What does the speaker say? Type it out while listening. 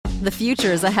The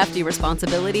future is a hefty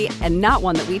responsibility and not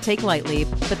one that we take lightly,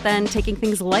 but then taking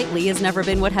things lightly has never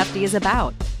been what Hefty is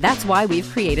about. That's why we've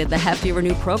created the Hefty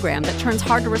Renew program that turns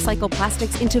hard-to-recycle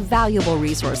plastics into valuable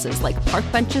resources like park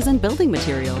benches and building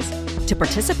materials. To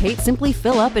participate, simply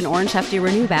fill up an orange Hefty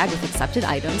Renew bag with accepted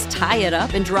items, tie it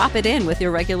up, and drop it in with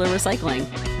your regular recycling.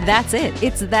 That's it.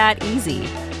 It's that easy.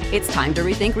 It's time to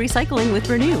rethink recycling with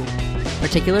Renew.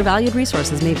 Particular valued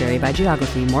resources may vary by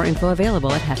geography. More info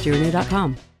available at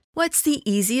heftyrenew.com. What's the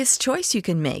easiest choice you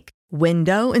can make?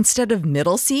 Window instead of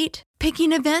middle seat?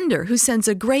 Picking a vendor who sends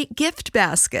a great gift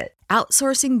basket?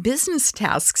 Outsourcing business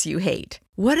tasks you hate?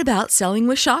 What about selling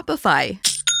with Shopify?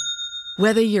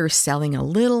 Whether you're selling a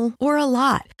little or a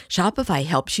lot, Shopify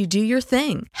helps you do your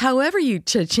thing, however you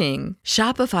cha-ching.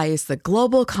 Shopify is the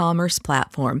global commerce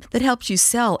platform that helps you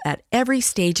sell at every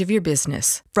stage of your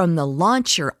business. From the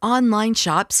launch your online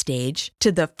shop stage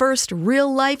to the first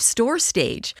real-life store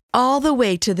stage, all the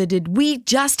way to the did we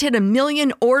just hit a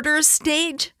million orders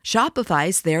stage.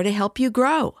 Shopify's there to help you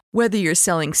grow. Whether you're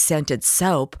selling scented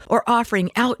soap or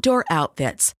offering outdoor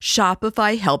outfits,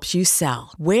 Shopify helps you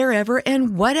sell. Wherever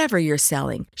and whatever you're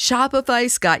selling,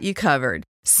 Shopify's got you covered.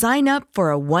 Sign up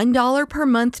for a $1 per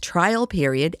month trial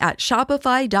period at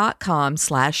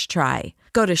shopify.com/try.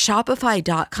 Go to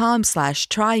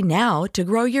shopify.com/try now to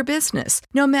grow your business,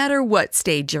 no matter what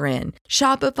stage you're in.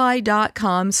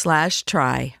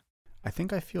 Shopify.com/try. I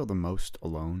think I feel the most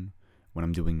alone when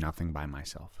I'm doing nothing by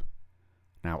myself.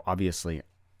 Now, obviously,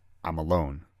 I'm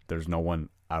alone. There's no one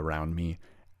around me,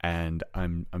 and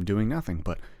I'm doing nothing.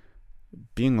 But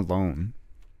being alone,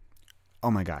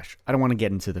 oh my gosh, I don't want to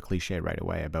get into the cliche right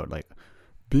away about like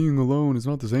being alone is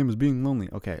not the same as being lonely.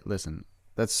 Okay, listen,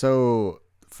 that's so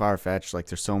far-fetched. Like,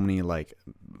 there's so many like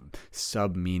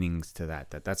sub meanings to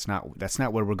that's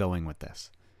not where we're going with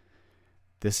this.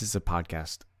 This is a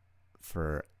podcast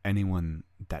for anyone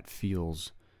that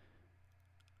feels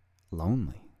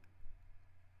lonely.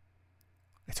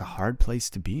 It's a hard place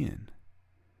to be in.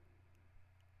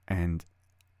 And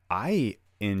I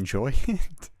enjoy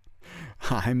it.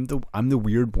 I'm the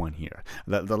weird one here.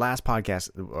 The last podcast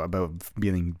about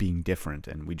being different,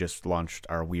 and we just launched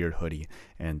our weird hoodie,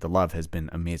 and the love has been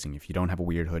amazing. If you don't have a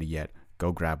weird hoodie yet,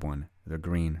 go grab one. They're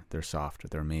green, they're soft,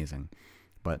 they're amazing.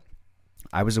 But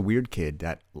I was a weird kid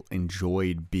that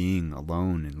enjoyed being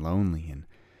alone and lonely, and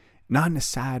not in a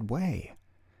sad way.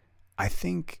 I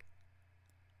think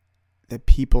that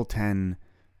people tend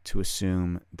to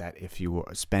assume that if you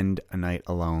spend a night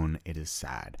alone, it is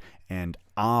sad. And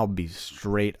I'll be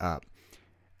straight up.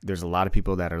 There's a lot of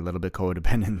people that are a little bit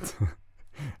codependent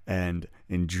and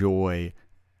enjoy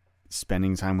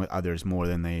spending time with others more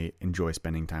than they enjoy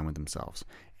spending time with themselves.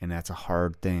 And that's a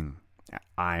hard thing.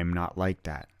 I'm not like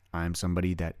that. I'm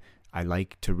somebody that I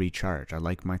like to recharge. I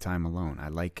like my time alone. I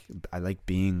like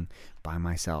being by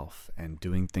myself and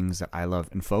doing things that I love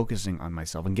and focusing on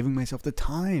myself and giving myself the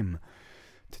time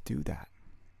to do that.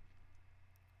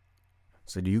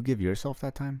 So do you give yourself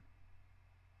that time?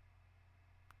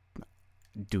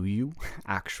 Do you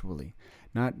actually?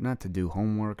 Not to do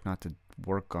homework, not to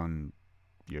work on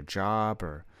your job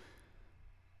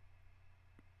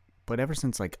but ever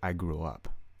since like I grew up,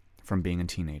 from being a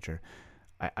teenager,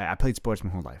 I played sports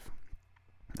my whole life.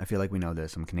 I feel like we know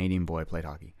this. I'm a Canadian boy, played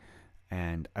hockey.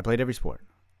 And I played every sport.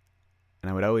 And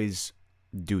I would always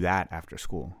do that after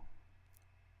school.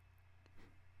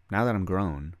 Now that I'm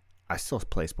grown, I still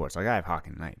play sports. Like, I have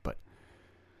hockey tonight, but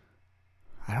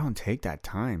I don't take that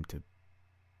time to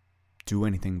do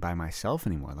anything by myself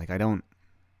anymore. Like, I don't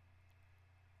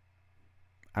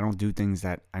do things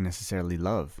that I necessarily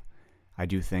love. I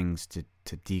do things to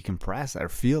decompress. I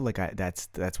feel like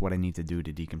that's what I need to do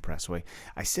to decompress. So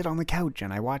I sit on the couch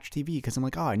and I watch TV because I'm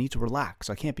like, I need to relax.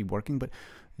 So I can't be working, but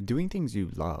doing things you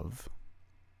love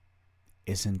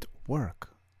isn't work.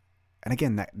 And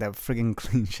again, that friggin'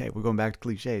 cliche. We're going back to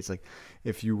cliches. Like,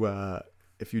 if you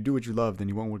do what you love, then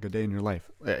you won't work a day in your life.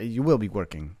 You will be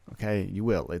working, okay? You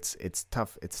will. It's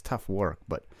tough. It's tough work.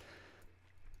 But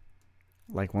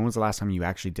like, when was the last time you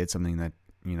actually did something that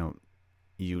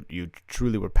you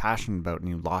truly were passionate about and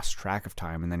you lost track of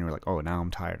time, and then you were like, oh, now I'm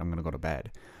tired, I'm going to go to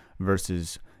bed,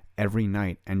 versus every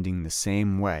night ending the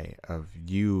same way of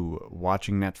you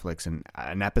watching Netflix and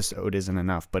an episode isn't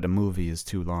enough, but a movie is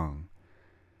too long.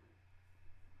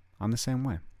 I'm the same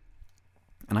way.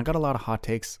 And I got a lot of hot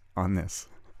takes on this,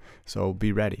 so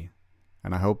be ready.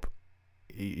 And I hope,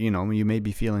 you may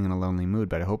be feeling in a lonely mood,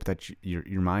 but I hope that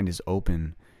your mind is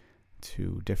open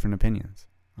to different opinions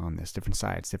on this, different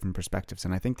sides, different perspectives.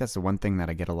 And I think that's the one thing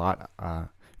that I get a lot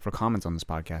for comments on this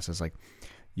podcast is like,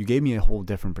 you gave me a whole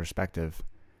different perspective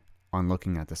on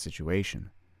looking at the situation.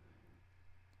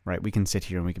 right? We can sit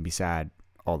here and we can be sad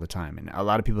all the time. And a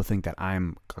lot of people think that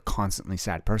I'm a constantly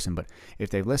sad person, but if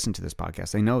they've listened to this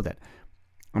podcast, they know that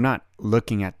I'm not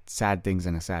looking at sad things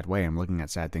in a sad way. I'm looking at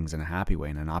sad things in a happy way,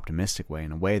 in an optimistic way,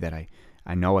 in a way that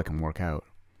I know I can work out.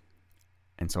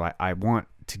 And so I want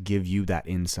to give you that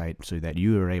insight so that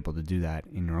you are able to do that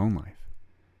in your own life.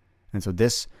 And so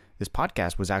this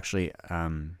podcast was actually,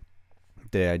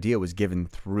 the idea was given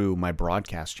through my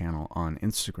broadcast channel on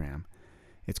Instagram.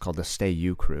 It's called the Stay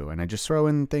You Crew. And I just throw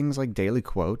in things like daily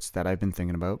quotes that I've been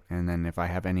thinking about. And then if I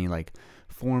have any like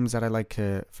forms that I like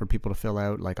for people to fill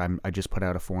out, like I just put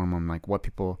out a form on like what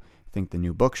people think the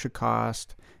new book should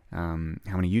cost, how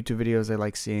many YouTube videos they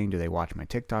like seeing, do they watch my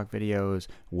TikTok videos,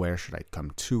 where should I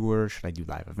come tour, should I do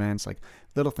live events, like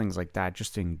little things like that,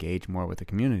 just to engage more with the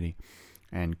community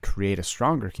and create a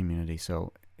stronger community.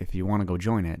 So if you want to go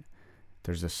join it,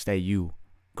 there's a Stay You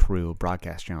Crew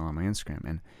broadcast channel on my Instagram,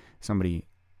 and somebody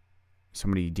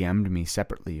DM'd me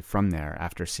separately from there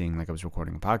after seeing like I was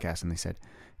recording a podcast, and they said,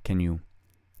 can you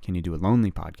do a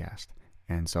lonely podcast?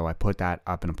 And so I put that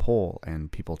up in a poll,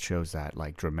 and people chose that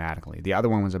like dramatically. The other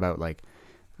one was about like,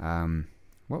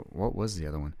 what was the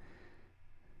other one?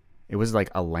 It was like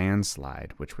a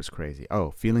landslide, which was crazy.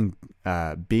 Oh,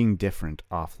 being different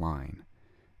offline.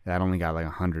 That only got like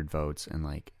 100 votes, and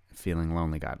like feeling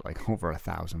lonely got like over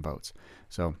 1,000 votes.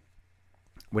 So,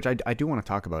 which I do want to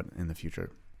talk about in the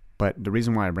future. But the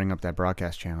reason why I bring up that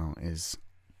broadcast channel is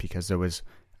because there was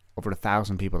over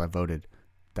 1,000 people that voted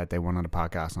that they wanted a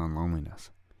podcast on loneliness.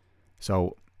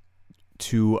 So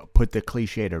to put the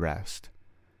cliche to rest,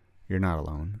 you're not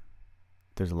alone.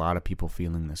 There's a lot of people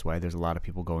feeling this way. There's a lot of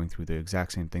people going through the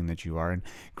exact same thing that you are. And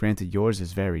granted, yours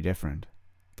is very different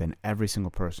than every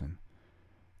single person.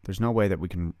 There's no way that we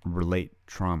can relate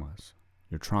traumas.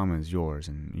 Your trauma is yours,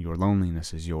 and your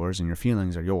loneliness is yours, and your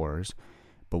feelings are yours.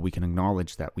 But we can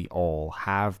acknowledge that we all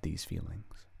have these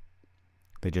feelings.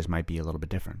 They just might be a little bit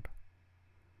different.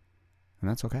 And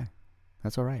that's okay.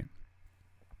 That's all right.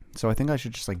 So I think I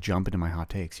should just like jump into my hot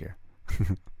takes here.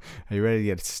 Are you ready to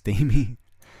get steamy?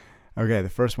 Okay, the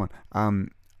first one.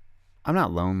 I'm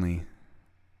not lonely.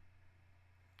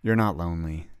 You're not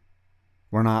lonely.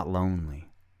 We're not lonely.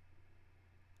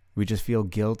 We just feel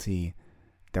guilty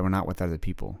that we're not with other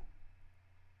people.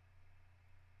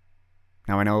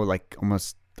 Now I know like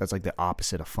almost that's like the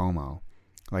opposite of FOMO.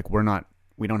 Like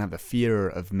we don't have the fear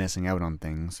of missing out on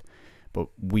things, but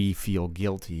we feel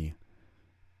guilty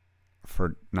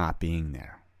for not being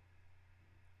there.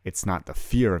 It's not the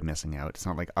fear of missing out. It's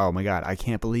not like, oh my God, I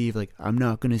can't believe like I'm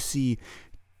not going to see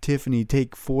Tiffany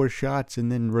take 4 shots and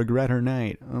then regret her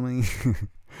night. I mean,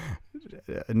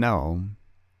 no.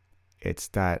 It's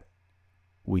that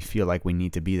we feel like we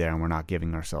need to be there and we're not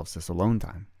giving ourselves this alone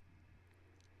time.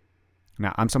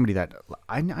 Now, I'm somebody that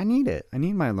I need it. I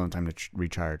need my alone time to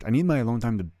recharge. I need my alone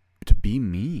time to be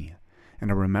me and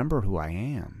to remember who I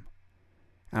am.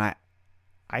 And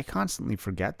I constantly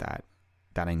forget that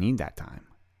I need that time.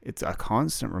 It's a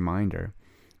constant reminder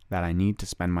that I need to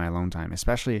spend my alone time,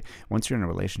 especially once you're in a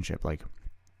relationship. Like,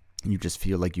 you just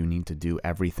feel like you need to do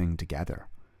everything together.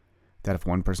 That if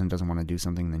one person doesn't want to do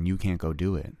something, then you can't go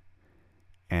do it.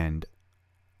 And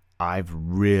I've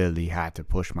really had to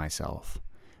push myself.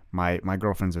 My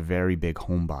girlfriend's a very big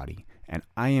homebody, and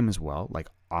I am as well. Like,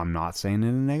 I'm not saying it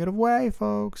in a negative way,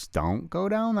 folks. Don't go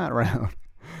down that route.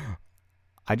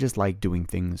 I just like doing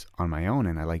things on my own,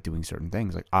 and I like doing certain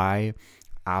things. Like, I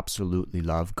absolutely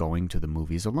love going to the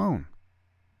movies alone.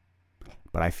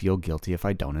 But I feel guilty if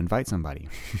I don't invite somebody.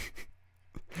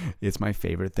 It's my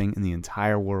favorite thing in the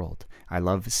entire world. I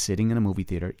love sitting in a movie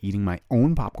theater, eating my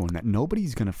own popcorn that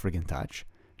nobody's going to friggin' touch.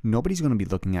 Nobody's going to be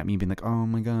looking at me being like, oh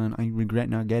my God, I regret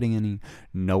not getting any.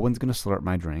 No one's going to slurp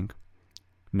my drink.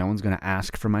 No one's going to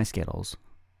ask for my Skittles.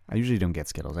 I usually don't get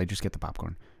Skittles. I just get the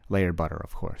popcorn. Layered butter,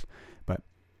 of course. But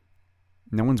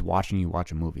no one's watching you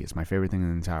watch a movie. It's my favorite thing in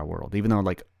the entire world. Even though,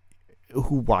 like,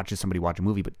 who watches somebody watch a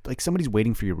movie? But, like, somebody's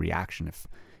waiting for your reaction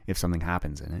if something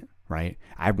happens in it, right?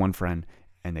 I have one friend,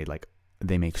 and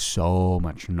they make so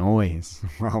much noise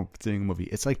while seeing a movie.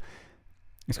 It's like,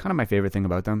 it's kind of my favorite thing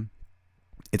about them.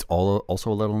 It's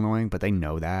also a little annoying, but they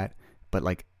know that. But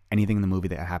like anything in the movie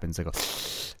that happens, they go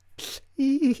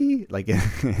like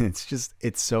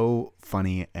it's so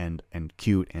funny and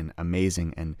cute and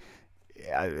amazing, and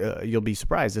you'll be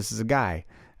surprised. This is a guy,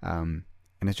 and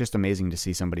it's just amazing to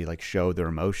see somebody like show their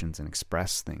emotions and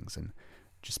express things and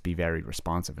just be very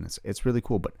responsive, and it's really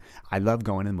cool. But I love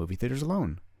going to the movie theaters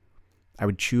alone. I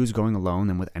would choose going alone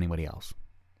than with anybody else.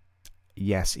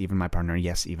 Yes, even my partner.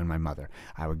 Yes, even my mother.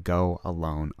 I would go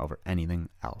alone over anything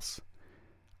else.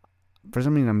 For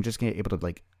some reason, I'm just able to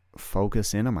like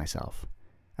focus in on myself.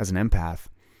 As an empath,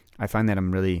 I find that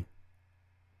I'm really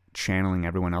channeling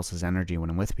everyone else's energy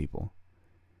when I'm with people.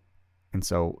 And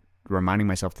so reminding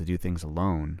myself to do things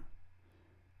alone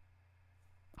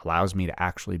allows me to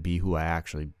actually be who I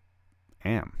actually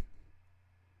am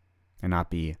and not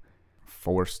be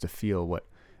forced to feel what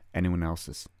anyone else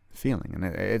is feeling. And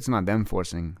it's not them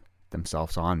forcing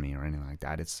themselves on me or anything like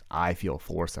that. It's I feel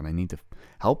forced and I need to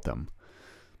help them.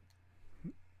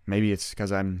 Maybe it's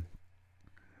because I'm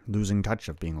losing touch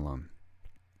of being alone.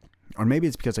 Or maybe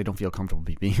it's because I don't feel comfortable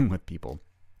being with people,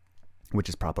 which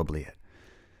is probably it.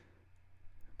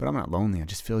 But I'm not lonely. I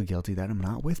just feel guilty that I'm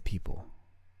not with people.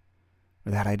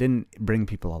 Or that I didn't bring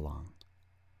people along.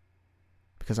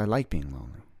 Because I like being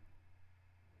lonely.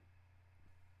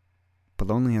 But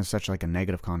lonely has such like a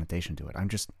negative connotation to it.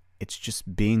 It's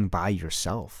just being by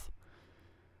yourself.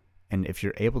 And if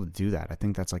you're able to do that, I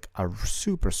think that's like a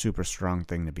super, super strong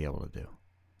thing to be able to do.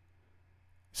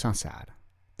 It's not sad.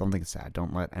 Don't think it's sad.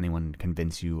 Don't let anyone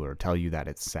convince you or tell you that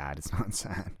it's sad. It's not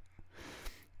sad.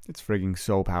 It's frigging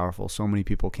so powerful. So many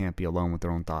people can't be alone with their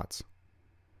own thoughts.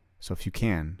 So if you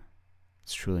can,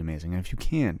 it's truly amazing. And if you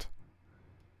can't,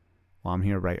 well, I'm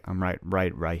here I'm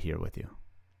right here with you.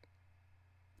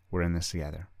 We're in this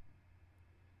together.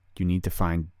 You need to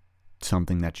find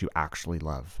something that you actually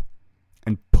love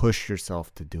and push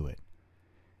yourself to do it.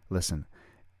 Listen,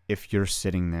 if you're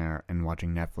sitting there and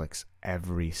watching Netflix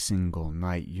every single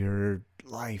night, your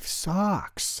life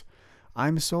sucks.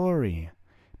 I'm sorry.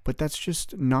 But that's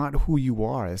just not who you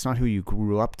are. That's not who you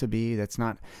grew up to be. That's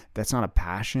not a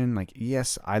passion. Like,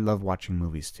 yes, I love watching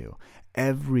movies too.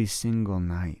 Every single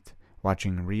night,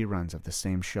 watching reruns of the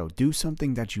same show. Do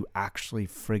something that you actually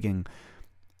frigging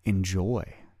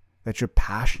enjoy, that you're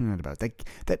passionate about,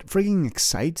 that frigging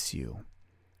excites you.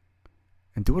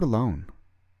 And do it alone.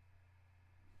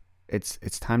 It's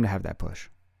time to have that push.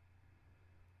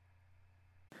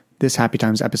 This Happy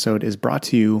Times episode is brought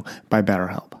to you by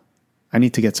BetterHelp. I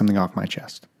need to get something off my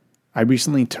chest. I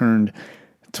recently turned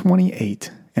 28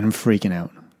 and I'm freaking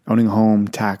out. Owning a home,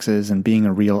 taxes, and being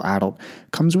a real adult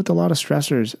comes with a lot of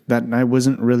stressors that I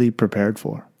wasn't really prepared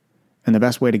for. And the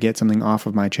best way to get something off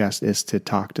of my chest is to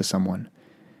talk to someone,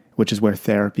 which is where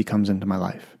therapy comes into my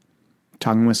life.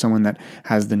 Talking with someone that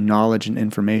has the knowledge and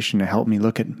information to help me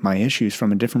look at my issues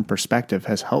from a different perspective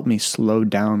has helped me slow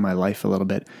down my life a little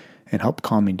bit and help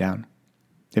calm me down.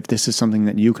 If this is something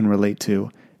that you can relate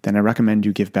to, then I recommend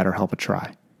you give BetterHelp a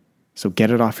try. So get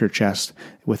it off your chest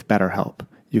with BetterHelp.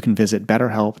 You can visit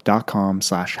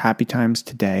betterhelp.com/happytimes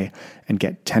today and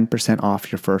get 10%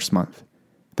 off your first month.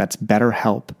 That's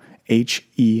BetterHelp,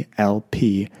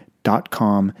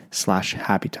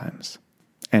 HELP.com/happytimes.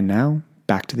 And now,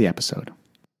 back to the episode.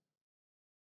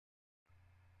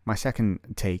 My second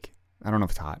take, I don't know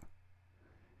if it's hot.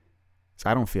 So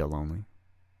I don't feel lonely.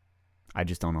 I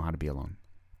just don't know how to be alone.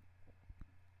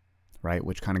 Right?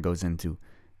 Which kind of goes into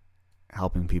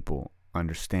helping people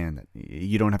understand that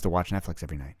you don't have to watch Netflix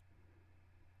every night.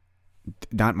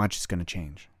 Not much is going to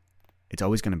change. It's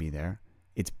always going to be there.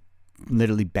 It's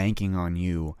literally banking on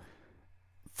you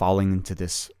falling into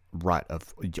this rut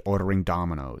of ordering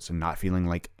Domino's and not feeling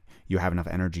like you have enough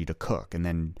energy to cook, and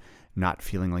then not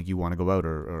feeling like you want to go out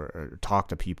or talk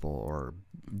to people or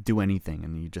do anything,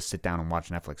 and you just sit down and watch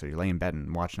Netflix, or you lay in bed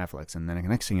and watch Netflix, and then the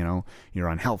next thing you know, you're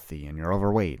unhealthy and you're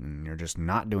overweight and you're just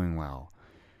not doing well.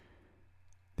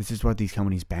 This is what these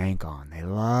companies bank on. They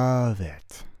love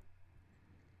it.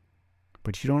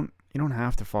 But you don't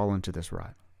have to fall into this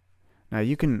rut. Now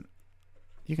you can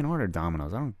order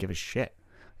Domino's. I don't give a shit.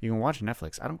 You can watch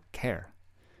Netflix. I don't care.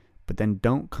 But then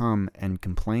don't come and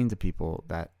complain to people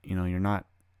that, you're not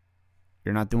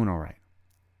doing all right.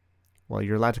 Well,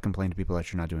 you're allowed to complain to people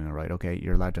that you're not doing all right. Okay,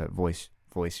 you're allowed to voice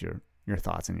your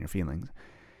thoughts and your feelings.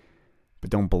 But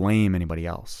don't blame anybody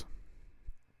else.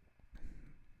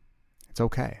 It's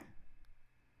okay.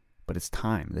 But it's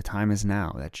time. The time is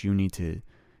now that you need to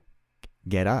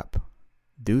get up.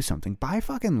 Do something. Buy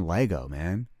fucking Lego,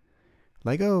 man.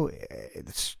 Lego,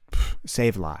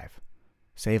 save life.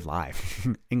 Save life.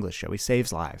 English show. He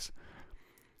saves lives.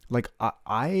 Like,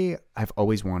 I have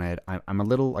always wanted, I'm a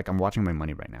little, like, I'm watching my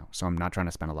money right now, so I'm not trying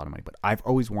to spend a lot of money, but I've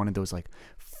always wanted those, like,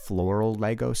 floral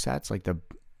Lego sets, like the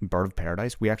Bird of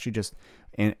Paradise. We actually just,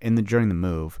 during the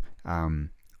move,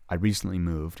 I recently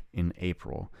moved in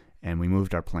April, and we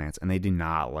moved our plants, and they did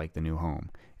not like the new home.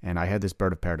 And I had this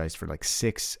Bird of Paradise for like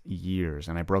 6 years,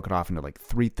 and I broke it off into like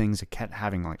 3 things. It kept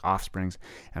having like offsprings,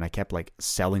 and I kept like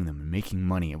selling them and making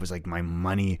money. It was like my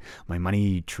money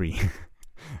tree.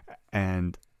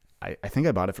 And I think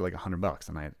I bought it for like $100,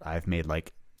 and I've made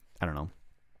like, I don't know,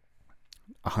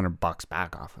 $100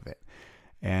 back off of it.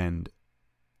 And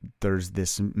there's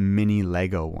this mini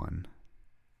Lego one.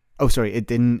 Oh, sorry, it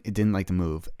didn't like to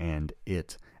move, and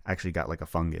it actually got like a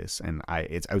fungus, and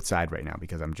it's outside right now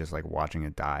because I'm just like watching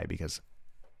it die because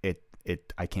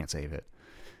I can't save it.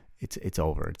 It's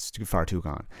over. It's far too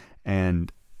gone.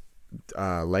 And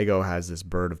Lego has this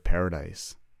Bird of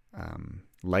Paradise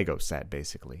Lego set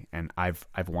basically, and I've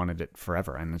wanted it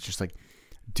forever, and it's just like,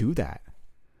 do that,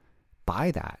 buy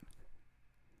that.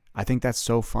 I think that's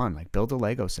so fun. Like, build a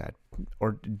Lego set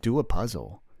or do a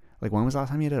puzzle. Like, when was the last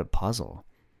time you did a puzzle?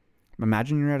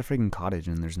 Imagine you're at a freaking cottage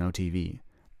and there's no TV.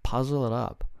 Puzzle it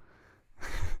up.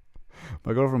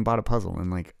 My girlfriend bought a puzzle,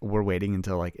 and like, we're waiting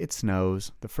until like it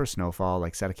snows, the first snowfall,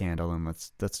 like set a candle and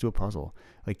let's do a puzzle.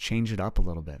 Like, change it up a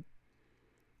little bit.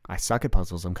 I suck at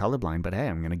puzzles. I'm colorblind, but hey,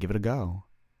 I'm going to give it a go.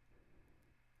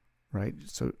 Right?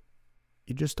 So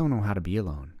you just don't know how to be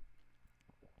alone.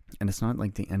 And it's not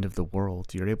like the end of the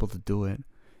world. You're able to do it,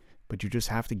 but you just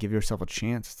have to give yourself a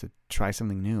chance to try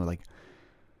something new. Like,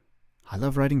 I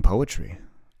love writing poetry.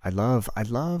 I love. Yeah,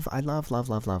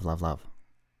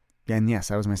 and yes,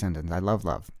 that was my sentence. I love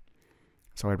love.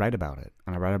 So I write about it.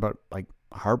 And I write about like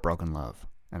heartbroken love.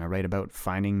 And I write about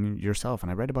finding yourself.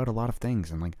 And I write about a lot of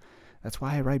things. And like, that's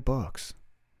why I write books.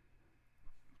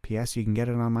 P.S. You can get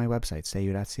it on my website,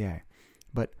 sayou.ca.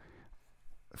 But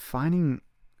finding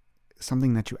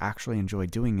something that you actually enjoy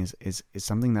doing is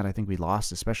something that I think we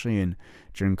lost, especially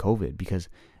during COVID, because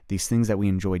these things that we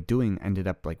enjoyed doing ended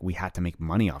up like we had to make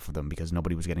money off of them because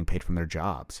nobody was getting paid from their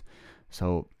jobs.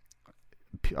 So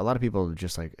a lot of people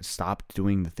just like stopped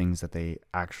doing the things that they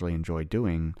actually enjoy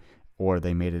doing, or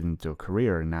they made it into a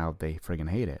career and now they friggin'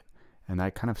 hate it. And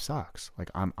that kind of sucks. Like,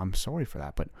 I'm sorry for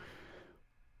that, but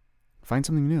find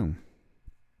something new.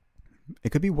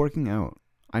 It could be working out.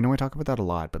 I know I talk about that a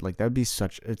lot, but like, that would be it's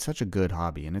such a good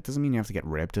hobby. And it doesn't mean you have to get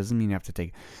ripped. It doesn't mean you have to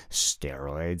take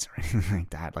steroids or anything like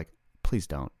that. Like, please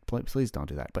don't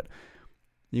do that. But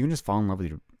you can just fall in love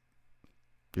with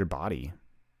your body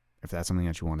if that's something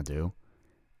that you want to do.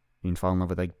 You can fall in love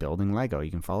with like building Lego.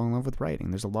 You can fall in love with writing.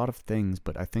 There's a lot of things,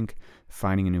 but I think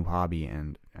finding a new hobby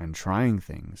and trying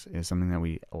things is something that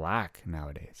we lack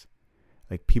nowadays.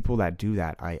 Like, people that do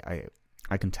that, I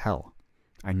can tell.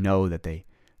 I know that they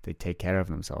take care of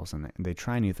themselves and they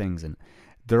try new things, and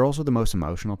they're also the most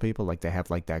emotional people. Like, they have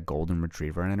like that golden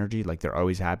retriever energy. Like, they're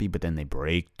always happy, but then they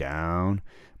break down.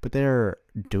 But they're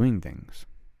doing things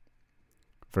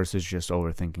versus just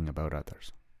overthinking about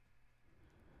others.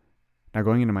 Now,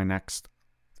 going into my next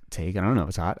take, I don't know,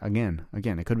 it's hot. Again,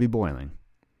 it could be boiling.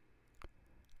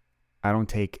 I don't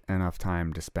take enough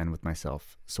time to spend with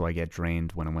myself, so I get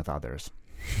drained when I'm with others.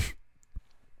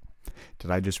 Did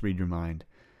I just read your mind?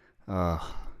 I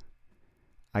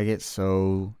get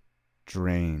so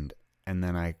drained, and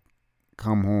then I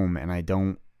come home and I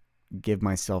don't give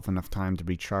myself enough time to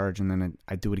recharge, and then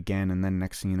I do it again, and then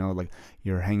next thing you know, like,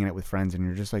 you're hanging out with friends and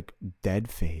you're just like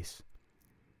dead face.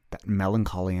 That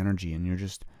melancholy energy, and you're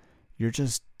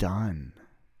just done,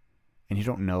 and you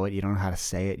don't know it. You don't know how to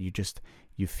say it. You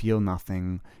feel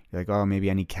nothing. You're like, oh, maybe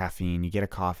I need caffeine. You get a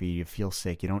coffee. You feel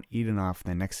sick. You don't eat enough.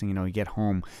 Then next thing you know, you get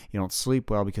home. You don't sleep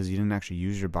well because you didn't actually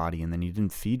use your body, and then you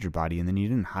didn't feed your body, and then you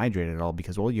didn't hydrate at all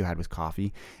because all you had was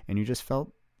coffee, and you just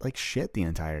felt like shit the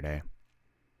entire day.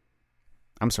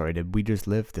 I'm sorry, did we just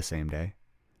live the same day?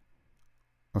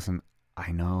 Listen,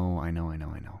 I know.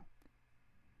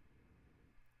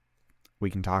 We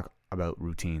can talk about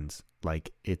routines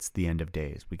like it's the end of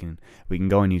days. We can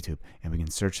go on YouTube and we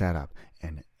can search that up,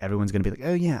 and everyone's going to be like,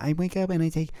 oh yeah, I wake up and I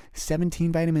take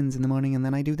 17 vitamins in the morning, and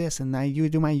then I do this, and you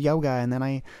do my yoga, and then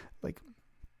I, like,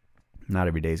 not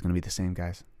every day is going to be the same,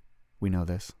 guys. We know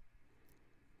this.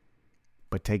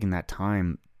 But taking that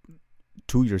time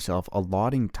to yourself,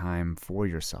 allotting time for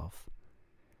yourself.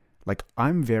 Like,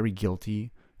 I'm very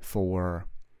guilty for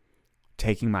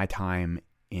taking my time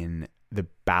in the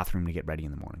bathroom to get ready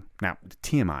in the morning. Now,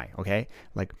 TMI, okay?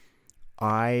 Like,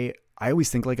 I always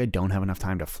think like I don't have enough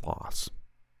time to floss.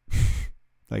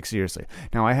 Like, seriously.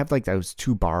 Now, I have like those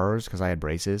 2 bars because I had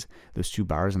braces, those 2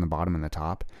 bars on the bottom and the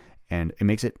top, and it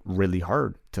makes it really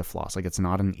hard to floss. Like, it's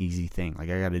not an easy thing. Like,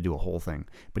 I got to do a whole thing.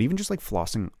 But even just like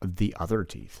flossing the other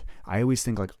teeth, I always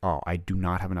think like, oh, I do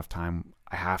not have enough time.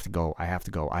 I have to go. I have to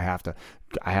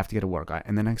get to work.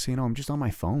 And then next thing you know, I'm just on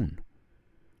my phone.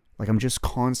 Like, I'm just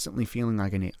constantly feeling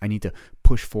like I need to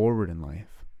push forward in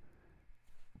life.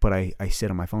 But I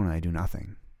sit on my phone and I do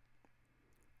nothing.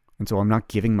 And so I'm not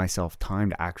giving myself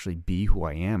time to actually be who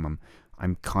I am.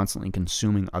 I'm constantly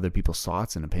consuming other people's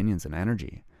thoughts and opinions and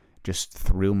energy just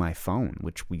through my phone,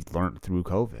 which we learned through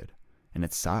COVID. And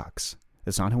it sucks.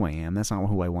 That's not who I am. That's not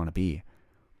who I want to be.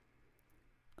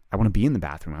 I want to be in the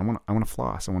bathroom. I want to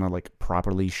floss. I want to like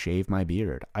properly shave my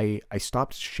beard. I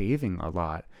stopped shaving a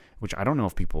lot, which I don't know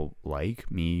if people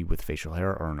like me with facial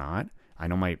hair or not. I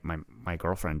know my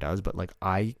girlfriend does, but like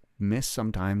I miss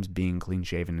sometimes being clean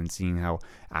shaven and seeing how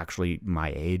actually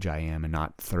my age I am and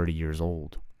not 30 years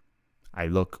old. I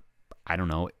look, I don't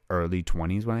know, early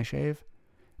 20s when I shave,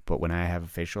 but when I have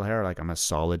facial hair, like I'm a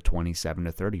solid 27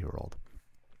 to 30 year old,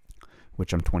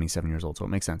 which I'm 27 years old, so it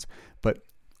makes sense. But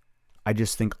I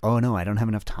just think, oh no, I don't have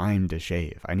enough time to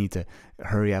shave. I need to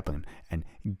hurry up and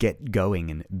get going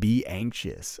and be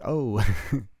anxious. Oh,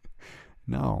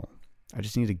 no, I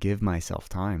just need to give myself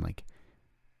time. Like,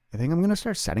 I think I'm going to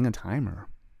start setting a timer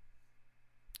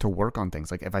to work on things.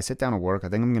 Like if I sit down to work, I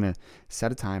think I'm going to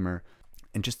set a timer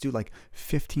and just do like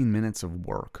 15 minutes of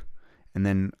work. And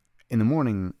then in the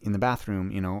morning in the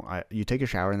bathroom, you take a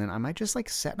shower, and then I might just like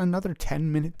set another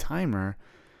 10-minute timer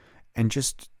and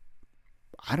just,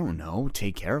 I don't know,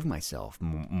 take care of myself,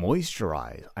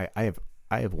 moisturize. I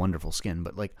have wonderful skin,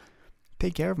 but like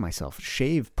take care of myself,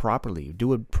 shave properly,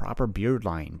 do a proper beard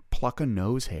line, pluck a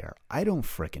nose hair. I don't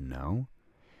frickin' know.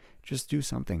 Just do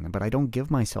something, but I don't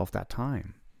give myself that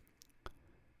time.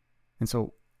 And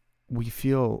so we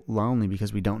feel lonely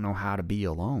because we don't know how to be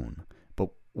alone. But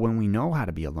when we know how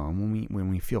to be alone, when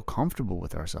we feel comfortable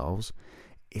with ourselves,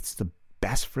 it's the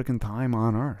best freaking time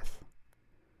on earth.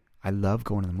 I love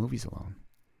going to the movies alone.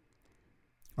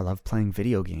 I love playing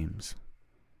video games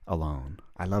alone.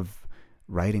 I love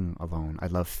writing alone. I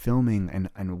love filming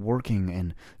and working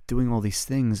and doing all these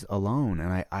things alone.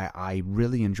 And I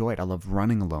really enjoy it. I love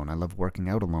running alone. I love working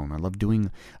out alone. I love doing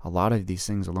a lot of these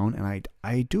things alone. And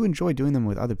I do enjoy doing them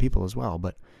with other people as well.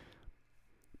 But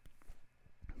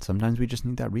sometimes we just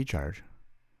need that recharge.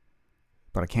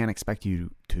 But I can't expect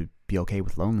you to be okay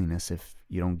with loneliness if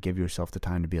you don't give yourself the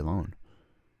time to be alone.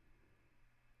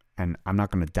 And I'm not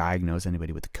going to diagnose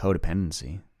anybody with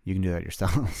codependency. You can do that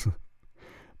yourselves.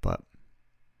 But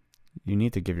you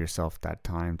need to give yourself that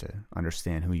time to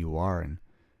understand who you are and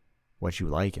what you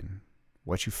like and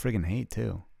what you friggin' hate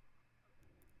too.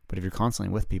 But if you're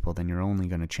constantly with people, then you're only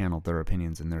going to channel their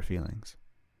opinions and their feelings.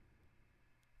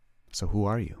 So who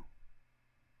are you?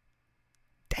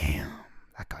 Damn,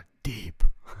 that got deep.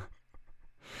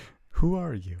 Who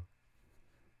are you?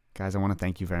 Guys, I want to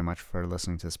thank you very much for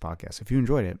listening to this podcast. If you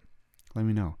enjoyed it, let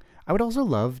me know. I would also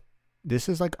love, this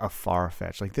is like a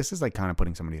far-fetched, like this is like kind of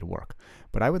putting somebody to work,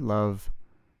 but I would love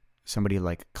somebody to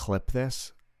like clip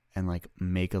this and like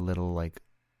make a little like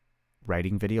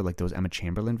writing video, like those Emma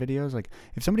Chamberlain videos. Like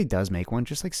if somebody does make one,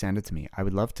 just like send it to me. I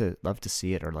would love to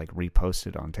see it, or like repost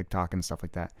it on TikTok and stuff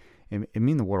like that. It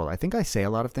mean the world. I think I say a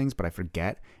lot of things, but I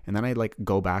forget. And then I like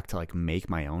go back to like make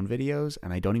my own videos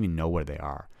and I don't even know where they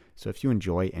are. So if you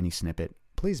enjoy any snippet,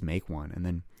 please make one. And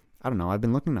then, I don't know, I've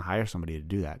been looking to hire somebody to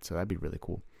do that. So that'd be really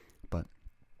cool. But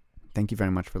thank you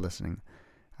very much for listening.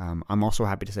 I'm also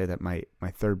happy to say that my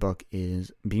third book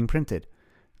is being printed.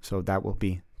 So that will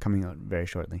be coming out very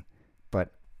shortly.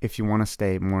 But if you want to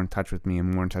stay more in touch with me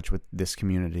and more in touch with this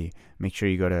community, make sure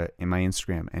you go to my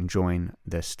Instagram and join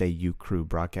the Stay You Crew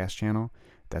broadcast channel.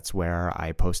 That's where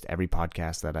I post every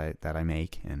podcast that I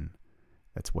make. And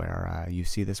that's where you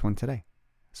see this one today.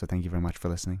 So thank you very much for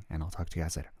listening, and I'll talk to you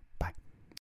guys later. Bye.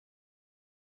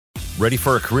 Ready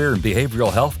for a career in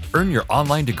behavioral health? Earn your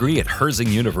online degree at Herzing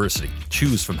University.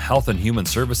 Choose from health and human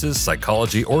services,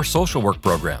 psychology, or social work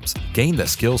programs. Gain the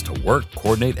skills to work,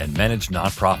 coordinate, and manage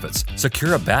nonprofits.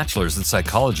 Secure a bachelor's in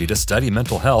psychology to study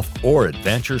mental health, or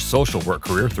advance your social work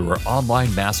career through our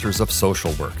online Masters of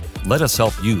Social Work. Let us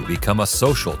help you become a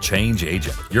social change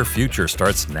agent. Your future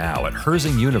starts now at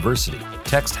Herzing University.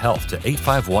 Text HEALTH to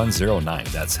 85109.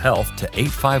 That's HEALTH to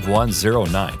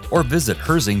 85109. Or visit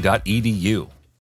herzing.edu.